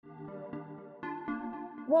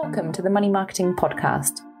Welcome to the Money Marketing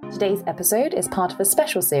Podcast. Today's episode is part of a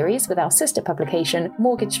special series with our sister publication,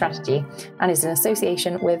 Mortgage Strategy, and is in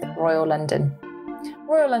association with Royal London.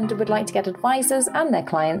 Royal London would like to get advisors and their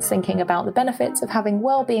clients thinking about the benefits of having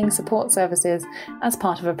wellbeing support services as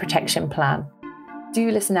part of a protection plan. Do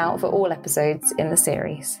listen out for all episodes in the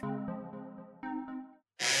series.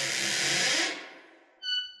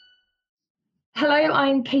 Hello,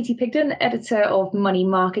 I'm Katey Pigden, editor of Money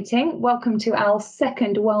Marketing. Welcome to our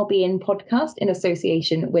second Wellbeing podcast in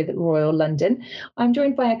association with Royal London. I'm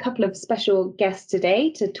joined by a couple of special guests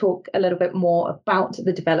today to talk a little bit more about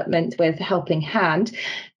the development with Helping Hand.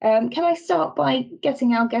 Can I start by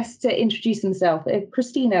getting our guests to introduce themselves?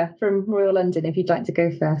 Christina from Royal London, if you'd like to go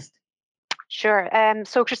first. Sure.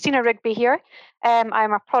 So Christina Rigby here.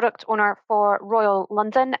 I'm a product owner for Royal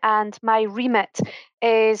London, and my remit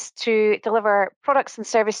is to deliver products and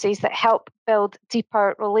services that help build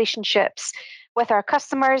deeper relationships with our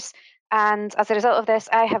customers. And as a result of this,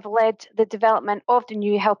 I have led the development of the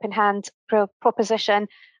new Helping Hand proposition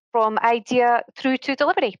from idea through to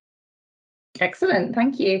delivery. Excellent.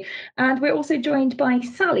 Thank you. And we're also joined by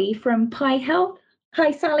Sally from PAI Health.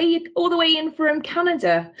 Hi, Sally, all the way in from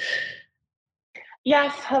Canada.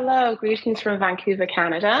 Yes, hello. Greetings from Vancouver,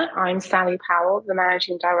 Canada. I'm Sally Powell, the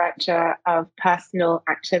Managing Director of Personal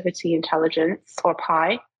Activity Intelligence, or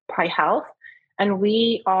PAI Health. And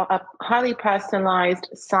we are a highly personalized,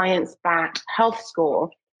 science-backed health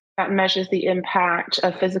score that measures the impact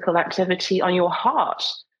of physical activity on your heart.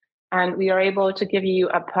 And we are able to give you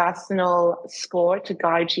a personal score to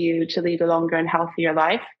guide you to lead a longer and healthier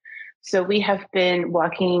life. So we have been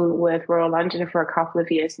working with Royal London for a couple of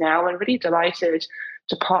years now, and really delighted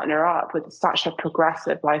to partner up with such a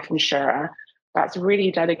progressive life insurer that's really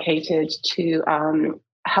dedicated to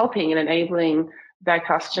helping and enabling their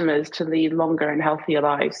customers to lead longer and healthier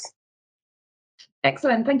lives.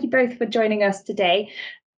 Excellent. Thank you both for joining us today.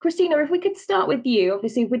 Christina, if we could start with you,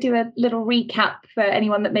 obviously we'll do a little recap for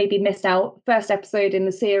anyone that maybe missed out. First episode in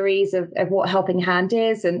the series of what Helping Hand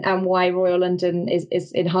is and why Royal London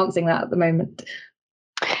is enhancing that at the moment.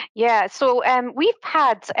 Yeah, so we've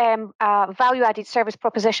had a value-added service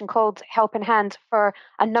proposition called Helping Hand for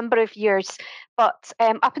a number of years, but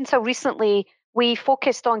up until recently, we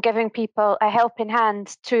focused on giving people a helping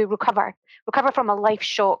hand to recover from a life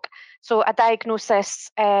shock. So a diagnosis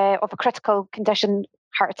of a critical condition,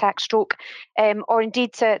 heart attack, stroke, or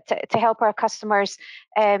indeed to help our customers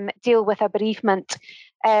deal with a bereavement.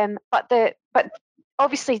 But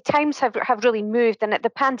obviously times have really moved, and the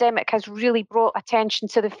pandemic has really brought attention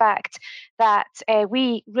to the fact that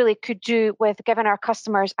we really could do with giving our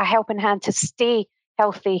customers a helping hand to stay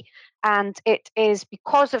healthy. And it is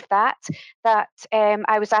because of that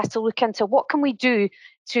I was asked to look into what can we do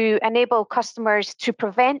to enable customers to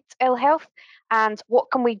prevent ill health, and what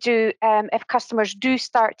can we do if customers do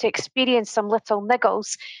start to experience some little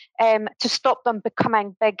niggles to stop them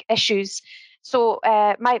becoming big issues. So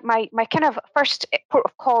my kind of first port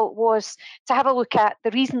of call was to have a look at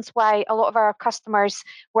the reasons why a lot of our customers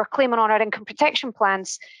were claiming on our income protection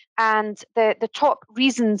plans. And the top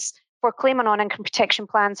reasons for claiming on income protection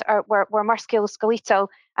plans were musculoskeletal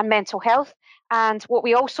and mental health. And what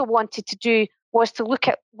we also wanted to do was to look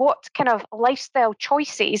at what kind of lifestyle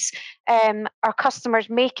choices are customers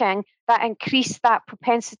making that increase that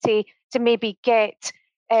propensity to maybe get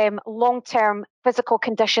long-term physical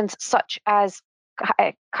conditions such as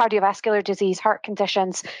cardiovascular disease, heart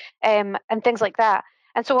conditions, and things like that.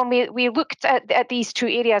 And so when we looked at these two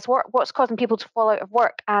areas, what's causing people to fall out of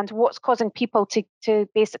work and what's causing people to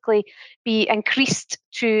basically be increased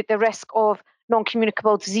to the risk of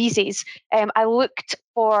non-communicable diseases, I looked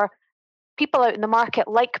for people out in the market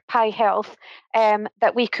like PAI Health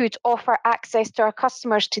that we could offer access to our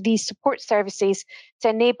customers to these support services to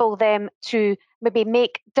enable them to maybe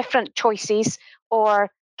make different choices or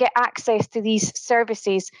get access to these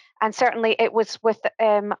services. And certainly it was with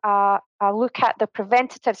a look at the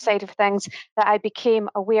preventative side of things that I became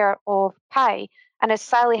aware of PAI. And as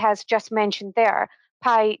Sally has just mentioned there,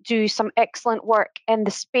 PAI do some excellent work in the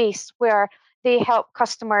space where they help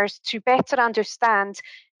customers to better understand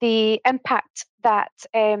the impact that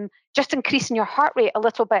just increasing your heart rate a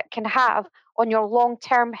little bit can have on your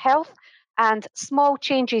long-term health, and small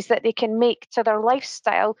changes that they can make to their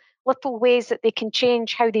lifestyle, little ways that they can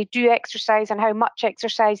change how they do exercise and how much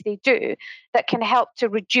exercise they do, that can help to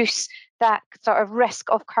reduce that sort of risk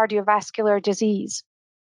of cardiovascular disease.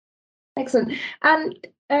 Excellent. And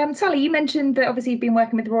Sally, you mentioned that obviously you've been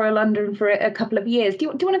working with Royal London for a couple of years. Do you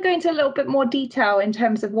want to go into a little bit more detail in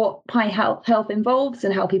terms of what PAI Health involves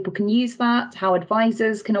and how people can use that, how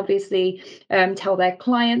advisors can obviously tell their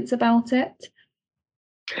clients about it?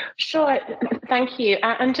 Sure, thank you.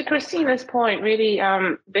 And to Christina's point, really,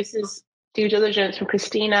 this is due diligence from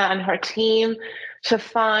Christina and her team to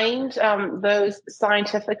find those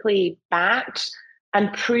scientifically backed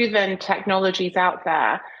and proven technologies out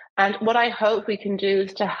there. And what I hope we can do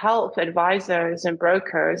is to help advisors and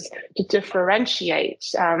brokers to differentiate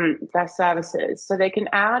their services so they can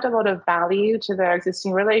add a lot of value to their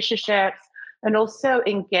existing relationships and also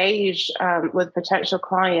engage with potential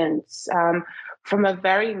clients from a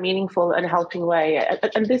very meaningful and helping way.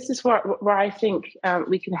 And this is where I think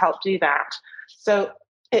we can help do that. So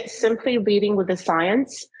it's simply leading with the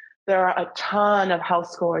science. There are a ton of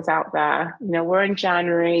health scores out there. We're in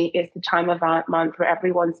January. It's the time of month where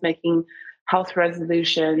everyone's making health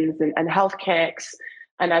resolutions and health kicks.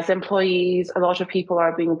 And as employees, a lot of people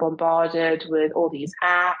are being bombarded with all these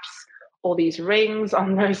apps, all these rings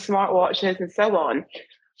on those smartwatches and so on.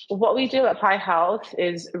 What we do at PAI Health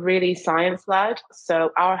is really science-led.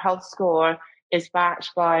 So our health score is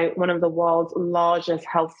backed by one of the world's largest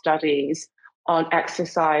health studies on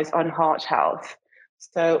exercise, on heart health.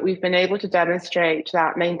 So we've been able to demonstrate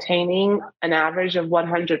that maintaining an average of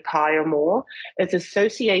 100 PAI or more is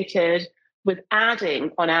associated with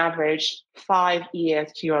adding, on average, 5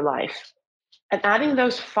 years to your life. And adding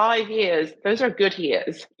those 5 years, those are good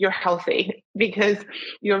years. You're healthy because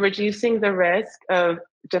you're reducing the risk of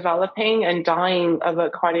developing and dying of a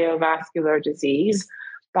cardiovascular disease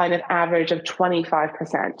by an average of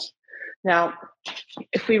 25%. Now,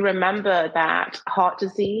 if we remember that heart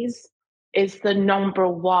disease is the number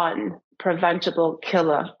one preventable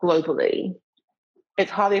killer globally,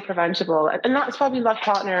 it's highly preventable. And that's why we love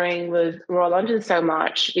partnering with Royal London so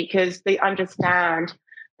much, because they understand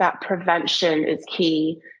that prevention is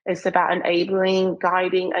key. It's about enabling,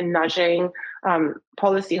 guiding, and nudging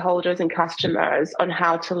policyholders and customers on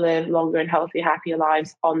how to live longer and healthy, happier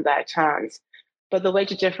lives on their terms. But the way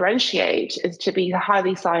to differentiate is to be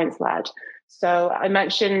highly science-led. So I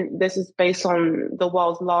mentioned this is based on the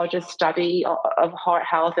world's largest study of heart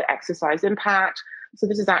health and exercise impact. So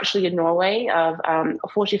this is actually in Norway of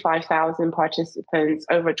 45,000 participants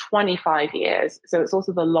over 25 years. So it's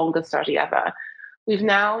also the longest study ever. We've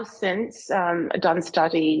now since done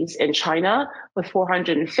studies in China with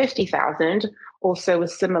 450,000, also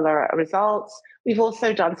with similar results. We've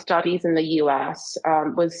also done studies in the US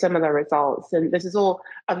with similar results. And this is all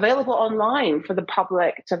available online for the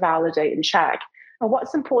public to validate and check. And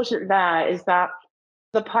what's important there is that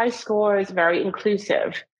the PAI score is very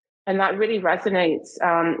inclusive. And that really resonates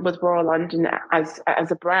with Royal London as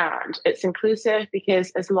a brand. It's inclusive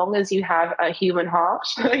because as long as you have a human heart,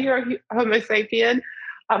 you're a Homo sapien,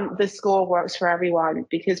 the score works for everyone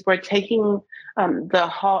because we're taking the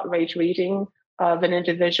heart rate reading of an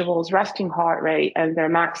individual's resting heart rate and their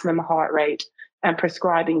maximum heart rate and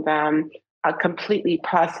prescribing them a completely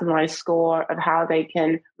personalized score of how they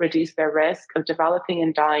can reduce their risk of developing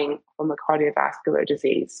and dying from a cardiovascular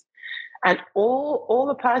disease. And all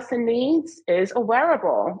the person needs is a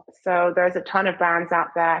wearable. So there's a ton of brands out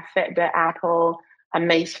there, Fitbit, Apple,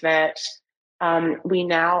 Amazfit. We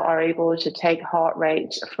now are able to take heart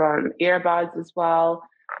rate from earbuds as well.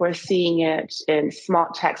 We're seeing it in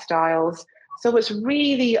smart textiles. So it's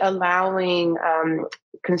really allowing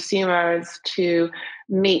consumers to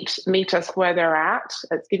meet us where they're at.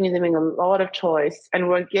 It's giving them a lot of choice, and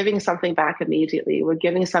we're giving something back immediately. We're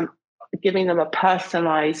giving them a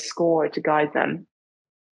personalized score to guide them.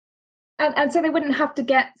 And so they wouldn't have to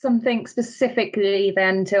get something specifically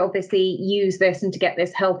then to obviously use this and to get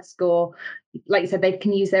this health score. Like you said, they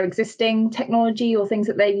can use their existing technology or things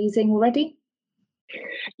that they're using already?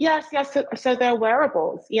 Yes. So they're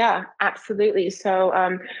wearables. Yeah, absolutely.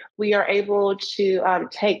 So we are able to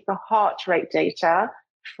take the heart rate data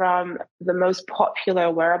from the most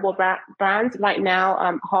popular wearable brands. Right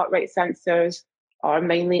now, heart rate sensors are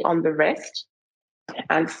mainly on the wrist.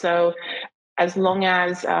 And so as long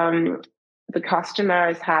as the customer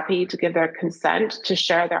is happy to give their consent to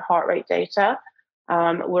share their heart rate data,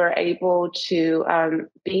 we're able to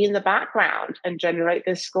be in the background and generate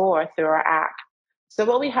this score through our app. So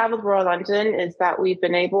what we have with Royal London is that we've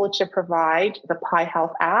been able to provide the PAI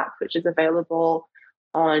Health app, which is available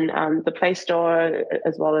on the Play Store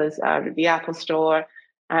as well as the Apple Store.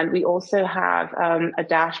 And we also have a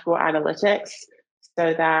dashboard analytics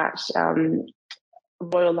so that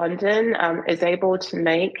Royal London is able to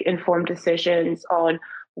make informed decisions on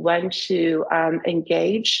when to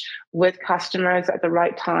engage with customers at the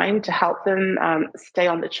right time to help them stay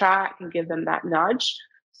on the track and give them that nudge.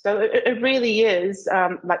 So it really is,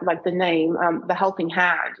 like the name, the helping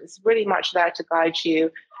hand. It's really much there to guide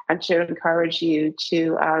you and to encourage you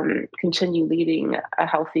to continue leading a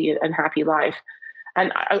healthy and happy life.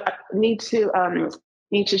 And I need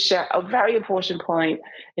to share a very important point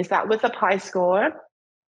is that with the PAI score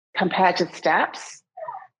compared to steps,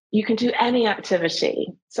 you can do any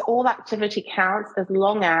activity. So all activity counts as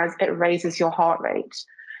long as it raises your heart rate.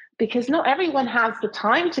 Because not everyone has the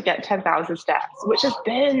time to get 10,000 steps, which has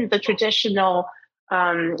been the traditional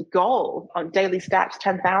goal on daily steps,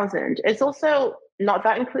 10,000. It's also not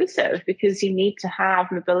that inclusive because you need to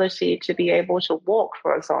have mobility to be able to walk,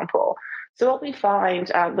 for example. So what we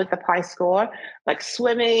find with the PAI score, like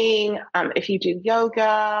swimming, if you do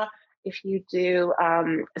yoga, if you do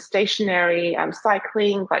stationary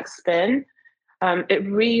cycling, like spin, it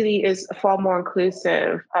really is far more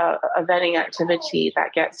inclusive of any activity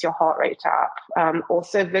that gets your heart rate up.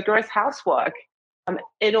 Also, vigorous housework.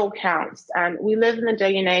 It all counts. And we live in a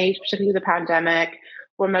day and age, particularly the pandemic,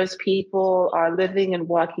 where most people are living and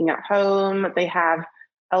working at home. They have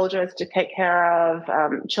elders to take care of,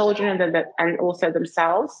 children, and also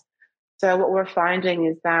themselves. So what we're finding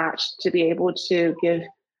is that to be able to give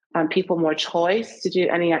people more choice to do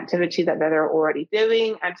any activity that they're already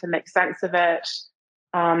doing and to make sense of it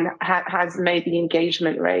has made the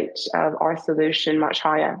engagement rate of our solution much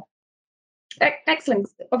higher. Excellent.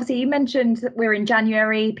 Obviously, you mentioned that we're in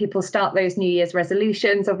January. People start those New Year's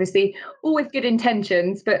resolutions, obviously, all with good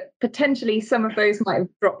intentions, but potentially some of those might have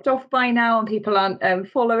dropped off by now and people aren't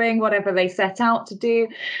following whatever they set out to do.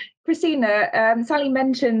 Christina, Sally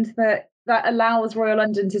mentioned that allows Royal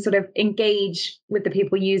London to sort of engage with the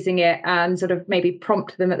people using it and sort of maybe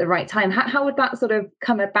prompt them at the right time. How would that sort of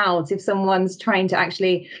come about if someone's trying to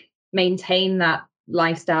actually maintain that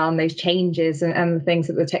lifestyle and those changes and the things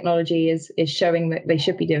that the technology is showing that they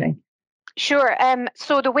should be doing? Sure.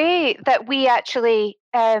 So the way that we actually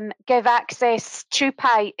give access to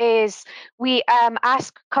PAI is we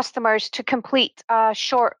ask customers to complete a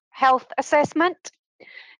short health assessment.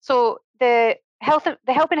 So the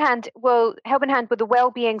Helping Hand with the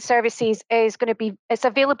Wellbeing Services is going to be, it's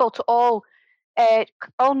available to all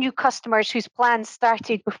new customers whose plans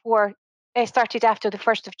started after the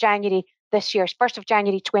 1st of January this year, 1st of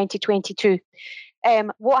January 2022.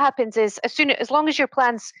 What happens is as soon as your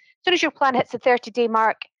plan hits the 30-day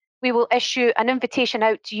mark, we will issue an invitation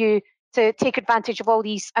out to you to take advantage of all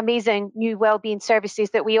these amazing new wellbeing services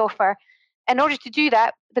that we offer. In order to do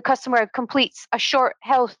that, the customer completes a short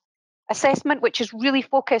health assessment, which is really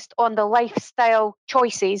focused on the lifestyle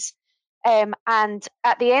choices. And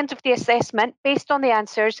at the end of the assessment, based on the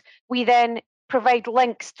answers, we then provide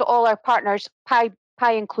links to all our partners,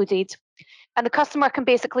 PAI included. And the customer can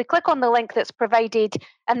basically click on the link that's provided,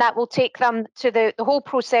 and that will take them to the whole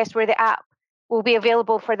process where the app will be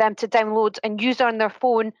available for them to download and use on their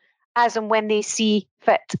phone as and when they see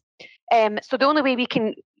fit. So the only way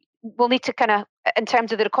we'll need to kind of, in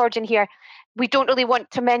terms of the recording here, we don't really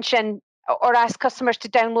want to mention or ask customers to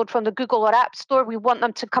download from the Google or App Store. We want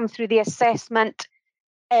them to come through the assessment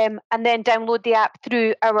and then download the app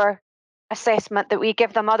through our assessment that we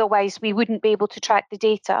give them. Otherwise, we wouldn't be able to track the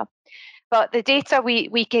data. But the data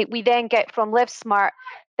we then get from LiveSmart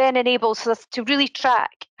then enables us to really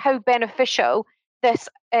track how beneficial this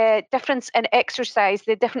difference in exercise,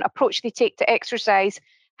 the different approach they take to exercise,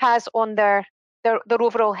 has on their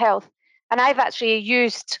overall health. And I've actually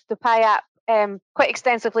used the PAI app quite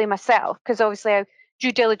extensively myself, because obviously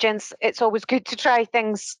due diligence, it's always good to try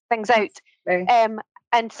things out.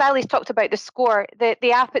 And Sally's talked about the score.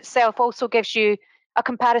 The app itself also gives you a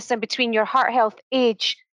comparison between your heart health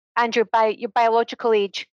age and your biological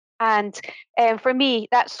age. And for me,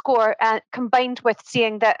 that score, combined with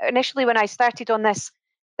seeing that initially when I started on this,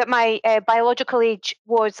 that my biological age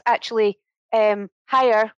was actually lower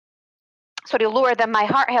than my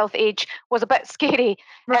heart health age, was a bit scary.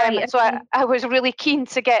 Right. So I was really keen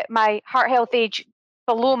to get my heart health age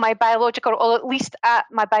below my biological, or at least at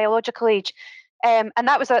my biological age. And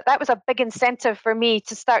that was a big incentive for me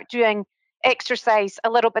to start doing exercise a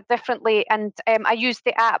little bit differently. And I used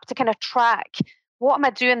the app to kind of track, what am I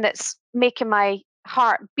doing that's making my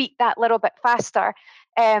heart beat that little bit faster.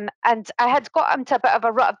 And I had got into a bit of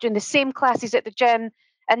a rut of doing the same classes at the gym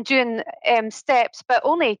and doing steps, but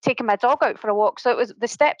only taking my dog out for a walk. So it was, the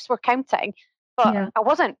steps were counting, but I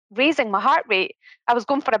wasn't raising my heart rate. I was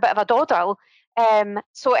going for a bit of a dawdle.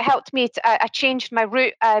 So it helped me. I changed my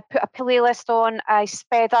route. I put a playlist on. I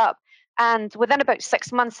sped up, and within about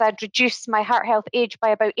 6 months, I'd reduced my heart health age by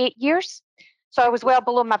about 8 years. So I was well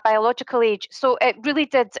below my biological age. So it really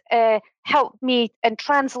did help me and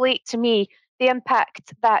translate to me the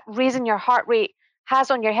impact that raising your heart rate has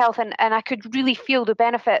on your health, and I could really feel the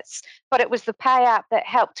benefits. But it was the PAI app that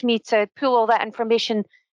helped me to pull all that information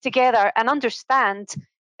together and understand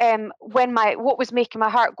what was making my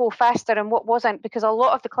heart go faster and what wasn't, because a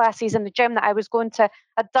lot of the classes in the gym that I was going to,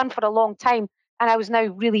 I'd done for a long time, and I was now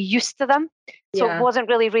really used to them. So it wasn't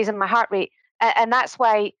really raising my heart rate. And that's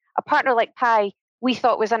why a partner like PAI, we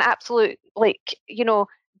thought was an absolute,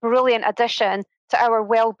 brilliant addition to our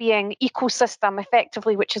well-being ecosystem,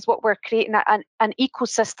 effectively, which is what we're creating, an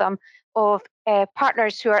ecosystem of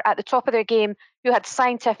partners who are at the top of their game, who had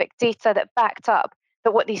scientific data that backed up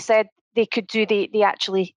that what they said they could do, they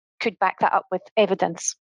actually could back that up with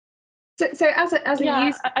evidence. So as a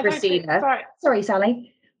user, Christina, sorry,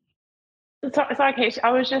 Sally. Sorry, Kate.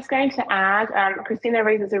 I was just going to add, Christina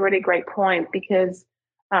raises a really great point, because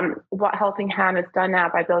what Helping Hand has done now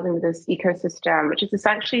by building this ecosystem, which is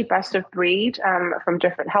essentially best of breed from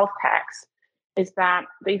different health techs, is that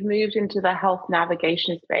they've moved into the health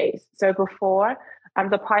navigation space. So before,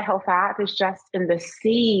 the PAI Health app is just in the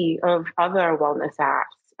sea of other wellness apps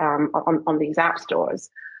on these app stores.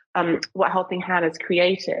 What Helping Hand has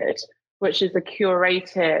created, which is a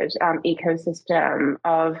curated ecosystem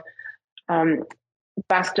of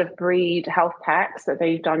best of breed health techs that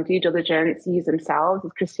they've done due diligence, use themselves,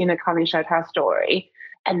 as Christina kindly shared her story,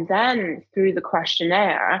 and then through the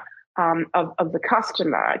questionnaire of the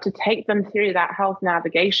customer to take them through that health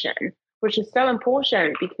navigation, which is so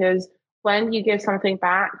important, because when you give something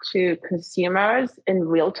back to consumers in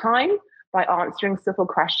real time by answering simple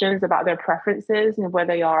questions about their preferences and where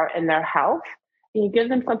they are in their health, and you give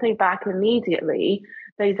them something back immediately,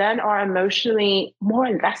 they then are emotionally more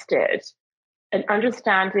invested in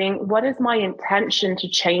understanding, what is my intention to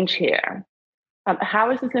change here? How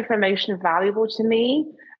is this information valuable to me?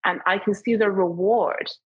 And I can see the reward,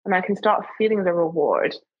 and I can start feeling the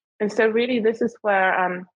reward. And so really, this is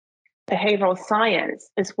where behavioral science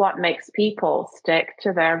is what makes people stick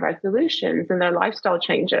to their resolutions and their lifestyle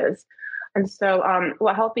changes. And so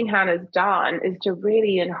what Helping Hand has done is to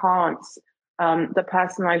really enhance the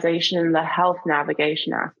personalization and the health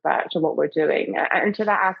navigation aspect of what we're doing. And to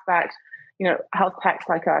that aspect, health techs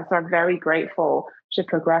like us are very grateful to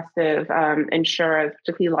progressive insurers,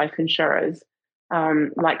 particularly life insurers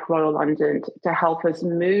like Royal London, to help us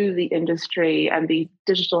move the industry and the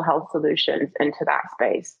digital health solutions into that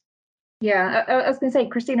space. Yeah, I was going to say,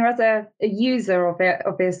 Christina, as a user of it,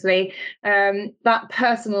 obviously, that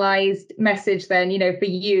personalized message then, for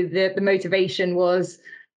you, the motivation was,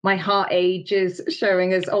 my heart age is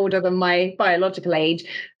showing as older than my biological age.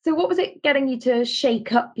 So what was it getting you to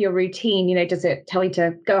shake up your routine? Does it tell you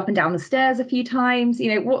to go up and down the stairs a few times?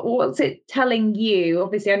 What's it telling you?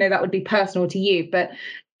 Obviously, I know that would be personal to you, but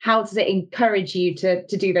how does it encourage you to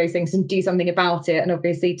do those things and do something about it? And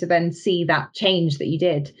obviously to then see that change that you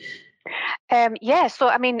did. So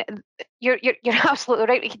I mean, you're absolutely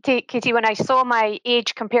right, Katey. When I saw my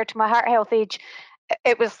age compared to my heart health age,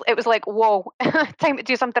 it was like, whoa, time to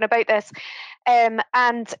do something about this.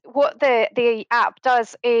 And what the app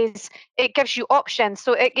does is it gives you options.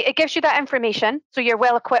 So it gives you that information, so you're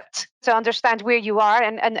well equipped to understand where you are,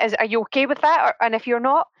 and are you okay with that? And if you're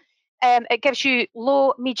not, it gives you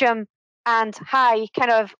low, medium, and high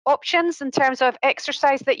kind of options in terms of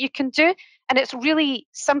exercise that you can do, and it's really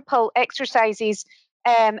simple exercises.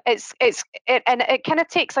 And it kind of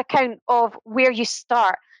takes account of where you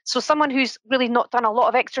start. So someone who's really not done a lot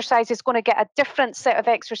of exercise is going to get a different set of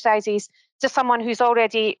exercises to someone who's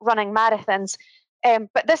already running marathons.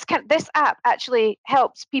 But this app actually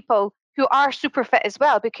helps people who are super fit as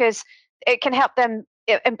well, because it can help them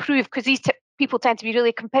improve, because these people tend to be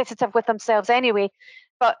really competitive with themselves anyway.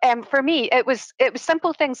 But for me, it was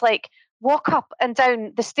simple things like walk up and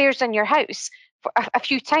down the stairs in your house for a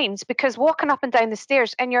few times, because walking up and down the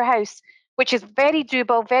stairs in your house, which is very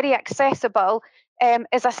doable, very accessible,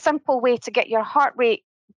 is a simple way to get your heart rate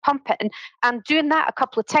pumping, and doing that a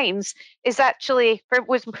couple of times is actually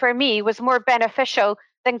for me was more beneficial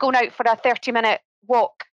than going out for a 30-minute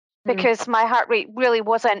walk, because my heart rate really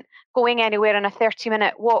wasn't going anywhere in a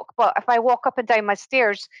 30-minute walk. But if I walk up and down my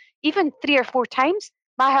stairs even 3 or 4 times,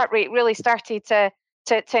 my heart rate really started to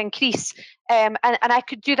increase, and I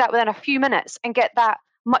could do that within a few minutes and get that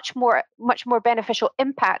much more beneficial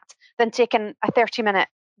impact than taking a 30-minute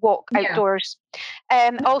walk outdoors.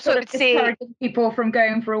 Also, I would say people from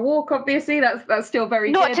going for a walk. Obviously, that's still very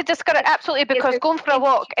not good. to discourage, absolutely, because going for a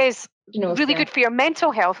walk is really good for your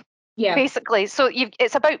mental health. Yeah, basically. So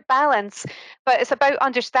it's about balance, but it's about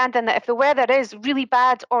understanding that if the weather is really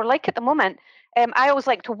bad, or like at the moment, I always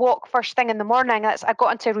like to walk first thing in the morning. I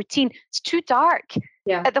got into a routine. It's too dark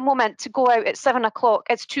at the moment to go out at 7 o'clock.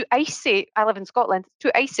 It's too icy. I live in Scotland. It's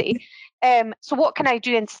too icy. So what can I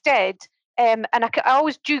do instead? And I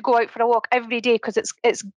always do go out for a walk every day, because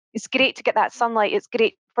it's great to get that sunlight. It's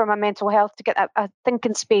great for my mental health to get a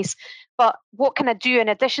thinking space. But what can I do in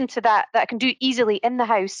addition to that I can do easily in the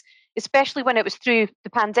house, especially when it was through the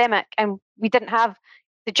pandemic and we didn't have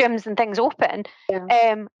the gyms and things open.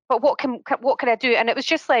 Yeah. But what can I do? And it was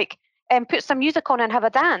just like put some music on and have a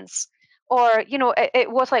dance, or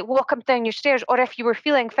it was like walk up down your stairs, or if you were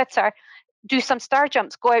feeling fitter, do some star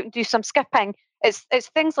jumps, go out and do some skipping. It's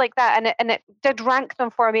things like that, and it did rank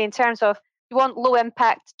them for me in terms of, you want low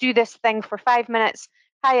impact, do this thing for 5 minutes.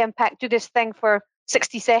 High impact, do this thing for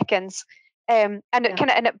 60 seconds. And it kind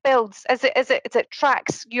of, and it builds as it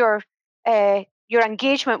tracks your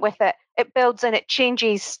engagement with it. It builds and it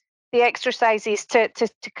changes the exercises to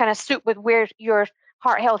kind of suit with where your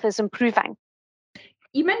heart health is improving.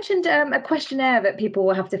 You mentioned a questionnaire that people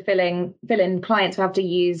will have to fill in, clients will have to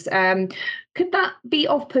use. Could that be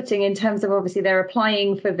off-putting in terms of, obviously they're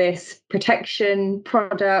applying for this protection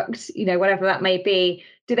product, whatever that may be?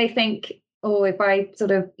 Do they think, oh, if I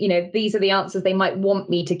sort of, these are the answers they might want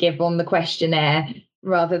me to give on the questionnaire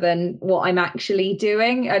rather than what I'm actually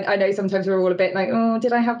doing? And I know sometimes we're all a bit like, oh,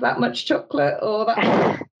 did I have that much chocolate or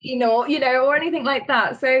that, or anything like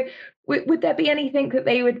that. So would there be anything that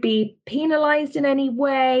they would be penalised in any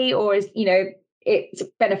way, or is it's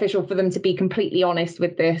beneficial for them to be completely honest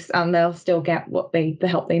with this and they'll still get the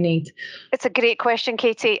help they need? It's a great question,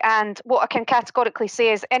 Katey. And what I can categorically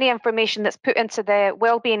say is any information that's put into the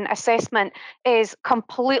wellbeing assessment is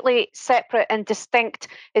completely separate and distinct,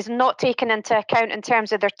 is not taken into account in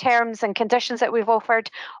terms of their terms and conditions that we've offered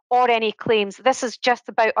or any claims. This is just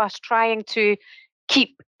about us trying to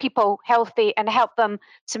keep people healthy and help them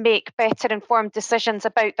to make better informed decisions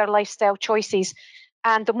about their lifestyle choices.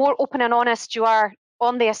 And the more open and honest you are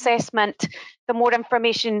on the assessment, the more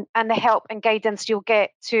information and the help and guidance you'll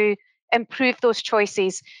get to improve those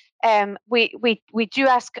choices. We do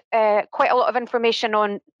ask quite a lot of information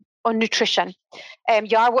on nutrition.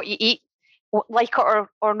 You are what you eat, like it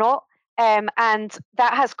or not. And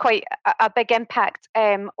that has quite a big impact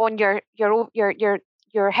on your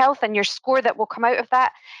health and your score that will come out of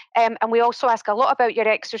that. And we also ask a lot about your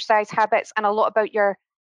exercise habits and a lot about your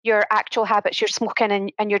actual habits, your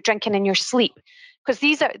smoking and your drinking and your sleep. Because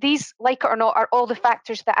these, like it or not, are all the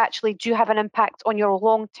factors that actually do have an impact on your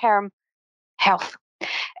long-term health.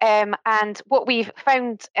 And what we've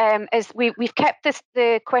found is we've kept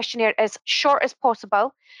the questionnaire as short as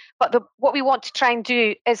possible, but what we want to try and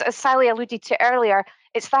do is, as Sally alluded to earlier,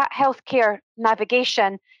 it's that healthcare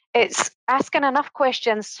navigation. It's asking enough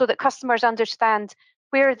questions so that customers understand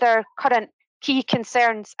where their current key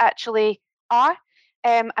concerns actually are,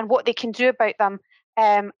 and what they can do about them.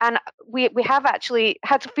 And we have actually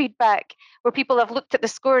had feedback where people have looked at the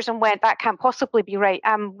scores and went, that can't possibly be right.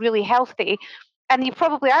 I'm really healthy. And you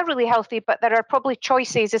probably are really healthy, but there are probably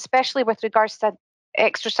choices, especially with regards to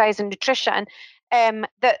exercise and nutrition,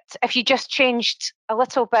 that if you just changed a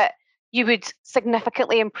little bit, you would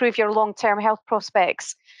significantly improve your long-term health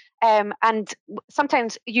prospects. And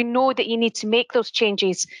sometimes you know that you need to make those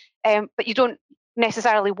changes, but you don't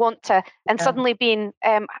necessarily want to. And suddenly being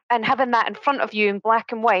and having that in front of you in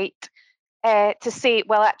black and white, to say,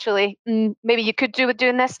 well, actually, maybe you could do with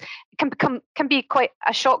doing this, can be quite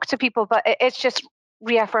a shock to people. But it's just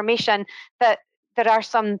reaffirmation that there are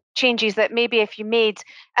some changes that maybe if you made,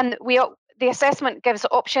 and the assessment gives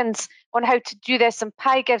options on how to do this, and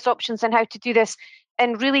PAI gives options on how to do this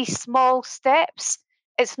in really small steps.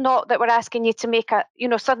 It's not that we're asking you to make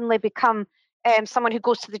suddenly become someone who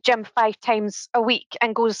goes to the gym 5 times a week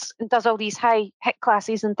and goes and does all these high HIIT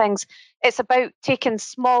classes and things. It's about taking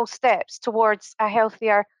small steps towards a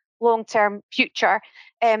healthier long-term future,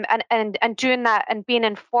 and doing that and being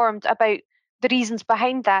informed about the reasons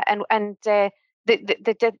behind that, and the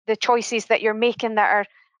choices that you're making that are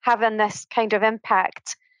having this kind of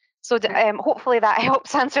impact. So hopefully that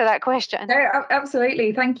helps answer that question. No,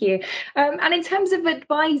 absolutely. Thank you. And in terms of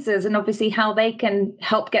advisors and obviously how they can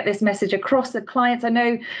help get this message across to clients, I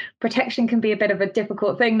know protection can be a bit of a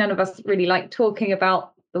difficult thing. None of us really like talking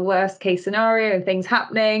about the worst case scenario and things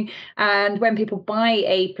happening. And when people buy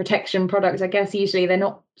a protection product, I guess usually they're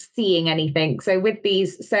not seeing anything. So with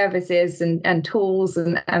these services and tools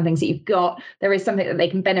and things that you've got, there is something that they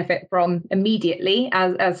can benefit from immediately,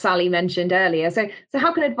 as Sally mentioned earlier. So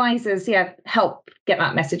how can advisors help get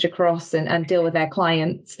that message across and deal with their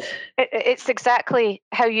clients? It's exactly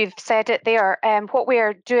how you've said it there. What we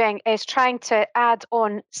are doing is trying to add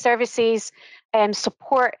on services and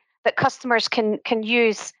support that customers can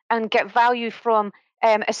use and get value from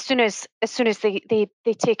as soon as they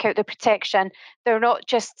take out the protection. They're not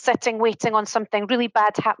just sitting waiting on something really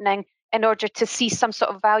bad happening in order to see some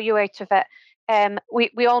sort of value out of it.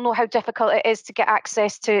 We all know how difficult it is to get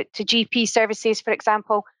access to GP services, for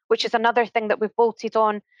example, which is another thing that we've bolted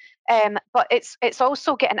on. But it's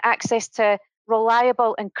also getting access to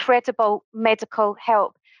reliable and credible medical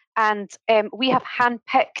help. And we have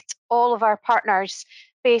handpicked all of our partners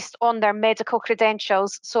based on their medical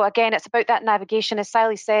credentials. So again, it's about that navigation. As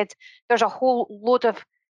Sally said, there's a whole load of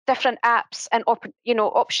different apps and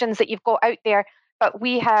options that you've got out there. But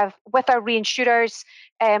we have, with our reinsurers,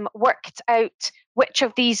 worked out which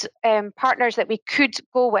of these partners that we could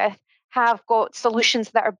go with have got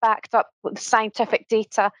solutions that are backed up with scientific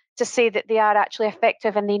data to say that they are actually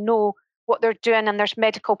effective and they know what they're doing, and there's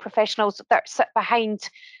medical professionals that sit behind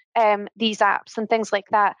these apps and things like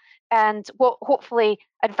that. And what hopefully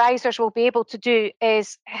advisors will be able to do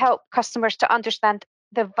is help customers to understand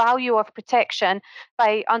the value of protection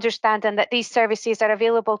by understanding that these services are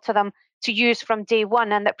available to them to use from day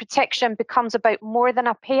one, and that protection becomes about more than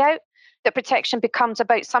a payout, that protection becomes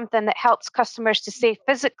about something that helps customers to stay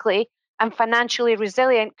physically and financially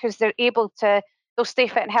resilient, because they'll stay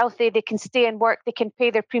fit and healthy, they can stay in work, they can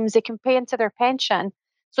pay their premiums, they can pay into their pension.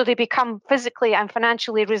 So they become physically and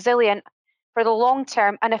financially resilient for the long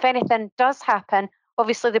term. And if anything does happen,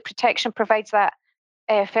 obviously the protection provides that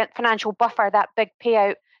financial buffer, that big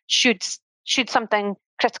payout, should something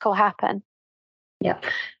critical happen. Yeah.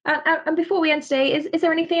 And before we end today, is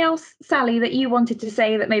there anything else, Sally, that you wanted to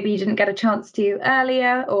say that maybe you didn't get a chance to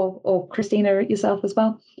earlier, or Christina yourself as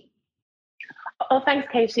well? Oh, thanks,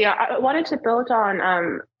 Katey. I wanted to build on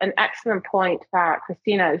an excellent point that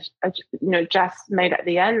Christina just made at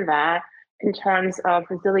the end there in terms of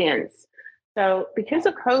resilience. So because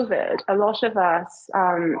of COVID, a lot of us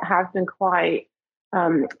have been quite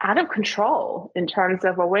out of control in terms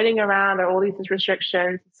of we're waiting around, there are all these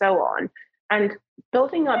restrictions and so on. And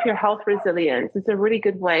building up your health resilience is a really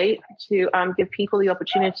good way to give people the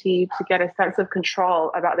opportunity to get a sense of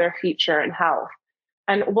control about their future and health.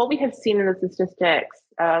 And what we have seen in the statistics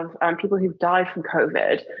of people who've died from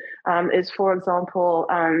COVID is, for example,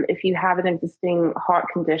 if you have an existing heart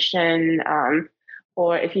condition,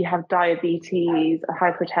 or if you have diabetes,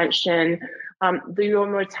 hypertension,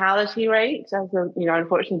 your mortality rate,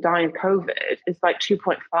 unfortunately dying of COVID, is like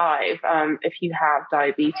 2.5 if you have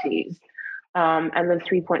diabetes, and then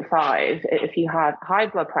 3.5 if you have high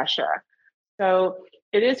blood pressure. So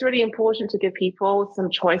it is really important to give people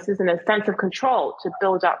some choices and a sense of control to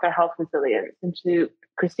build up their health resilience. And to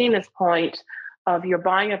Christina's point of you're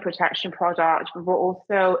buying a protection product, but we're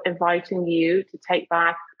also inviting you to take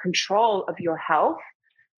back control of your health.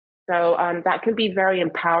 So that can be very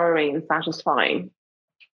empowering and satisfying.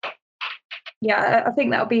 Yeah, I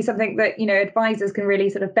think that'll be something that, advisors can really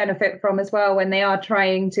sort of benefit from as well when they are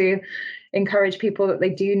trying to encourage people that they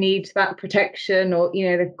do need that protection, or,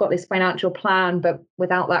 they've got this financial plan, but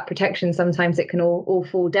without that protection, sometimes it can all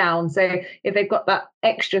fall down. So if they've got that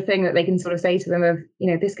extra thing that they can sort of say to them of,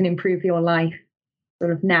 this can improve your life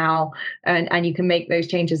sort of now, and you can make those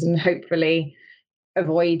changes and hopefully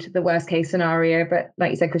avoid the worst case scenario. But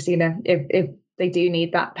like you said, Christina, if they do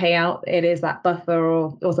need that payout, it is that buffer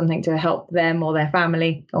or something to help them or their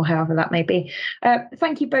family, or however that may be.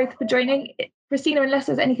 Thank you both for joining. Christina, unless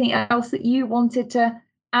there's anything else that you wanted to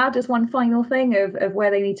add as one final thing of where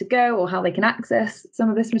they need to go or how they can access some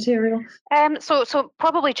of this material? So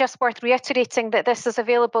probably just worth reiterating that this is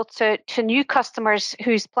available to new customers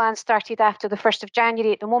whose plan started after the 1st of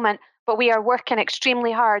January at the moment, but we are working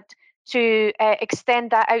extremely hard to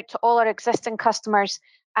extend that out to all our existing customers,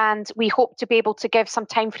 and we hope to be able to give some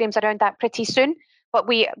timeframes around that pretty soon. But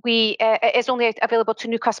it is only available to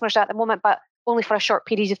new customers at the moment, but only for a short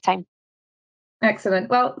period of time. Excellent.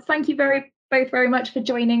 Well, thank you both very much for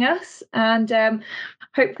joining us, and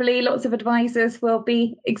hopefully lots of advisors will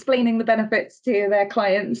be explaining the benefits to their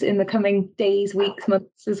clients in the coming days, weeks,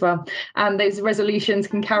 months as well, and those resolutions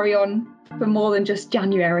can carry on for more than just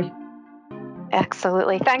January.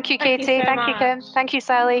 Absolutely. Thank you, Katey. Thank you, Kim. Thank you,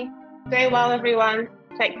 Sally. Stay well, everyone.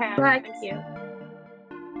 Take care. Bye. Thank you.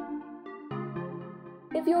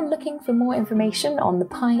 If you're looking for more information on the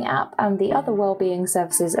PAI app and the other wellbeing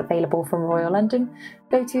services available from Royal London,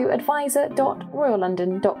 go to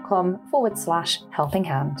advisor.royallondon.com/helping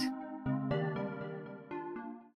hand.